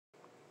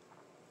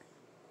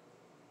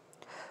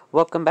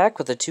Welcome back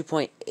with a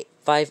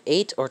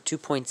 2.58 or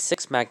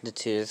 2.6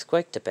 magnitude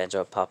earthquake, depends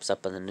on what pops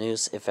up in the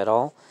news, if at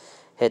all.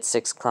 Hit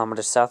 6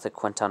 kilometers south of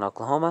Quinton,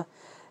 Oklahoma.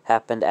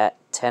 Happened at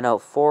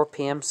 10:04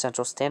 p.m.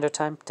 Central Standard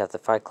Time. Depth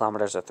of 5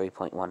 kilometers or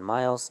 3.1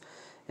 miles.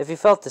 If you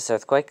felt this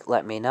earthquake,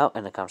 let me know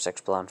in the comment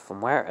section below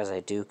from where, as I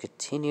do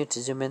continue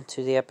to zoom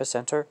into the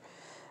epicenter.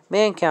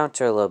 May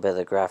encounter a little bit of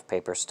the graph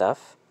paper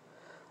stuff.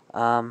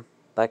 But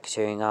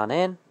continuing on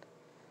in.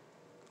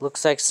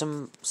 Looks like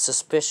some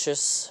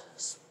suspicious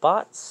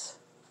spots.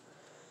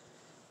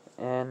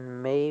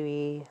 And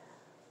maybe,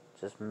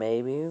 just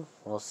maybe,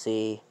 we'll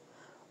see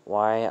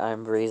why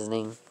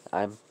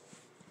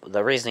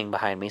the reasoning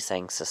behind me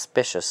saying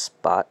suspicious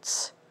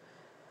spots.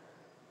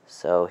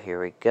 So here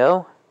we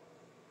go.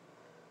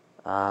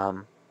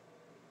 Appears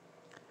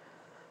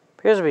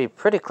to be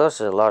pretty close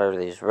to a lot of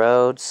these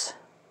roads.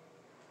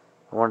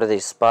 I wonder if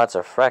these spots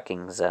are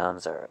fracking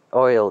zones or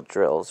oil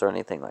drills or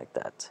anything like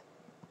that.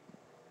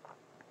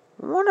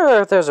 I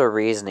wonder if there's a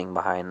reasoning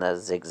behind the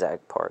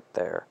zigzag part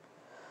there.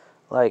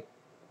 Like,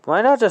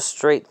 why not just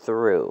straight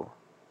through?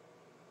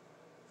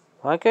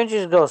 Why can't you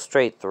just go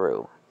straight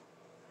through?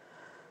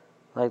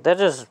 Like, that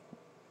just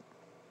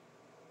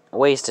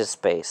wasted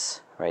space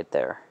right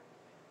there.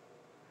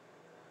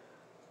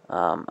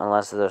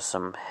 Unless there's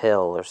some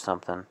hill or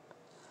something.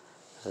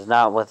 This is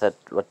not with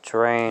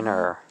terrain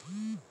or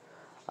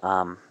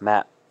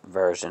map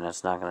version.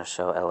 It's not going to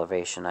show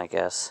elevation, I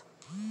guess.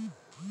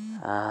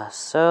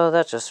 So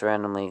that's just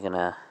randomly going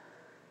to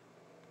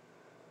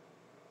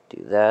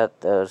do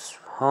that. Those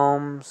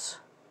homes.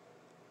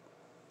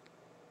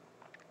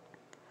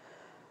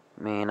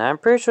 I mean, I'm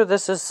pretty sure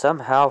this is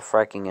somehow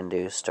fracking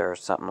induced or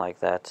something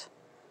like that.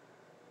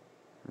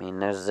 I mean,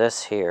 there's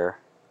this here.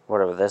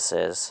 Whatever this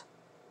is.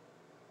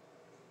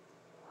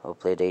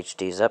 Hopefully it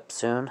HDs up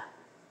soon.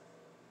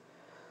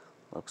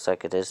 Looks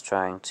like it is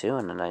trying to.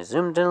 And then I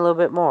zoomed in a little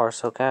bit more,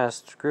 so kind of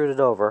screwed it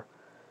over.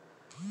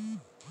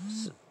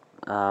 So,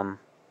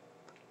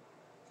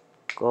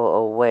 go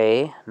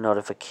away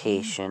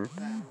notification.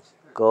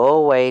 Go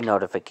away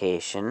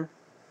notification.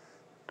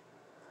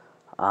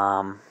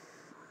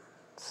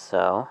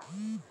 So,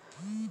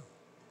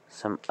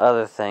 some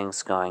other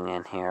things going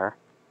in here.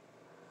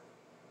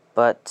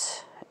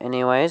 But,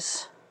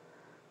 anyways,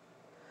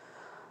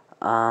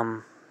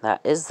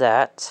 that is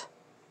that.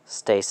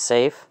 Stay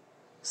safe.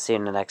 See you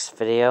in the next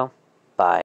video. Bye.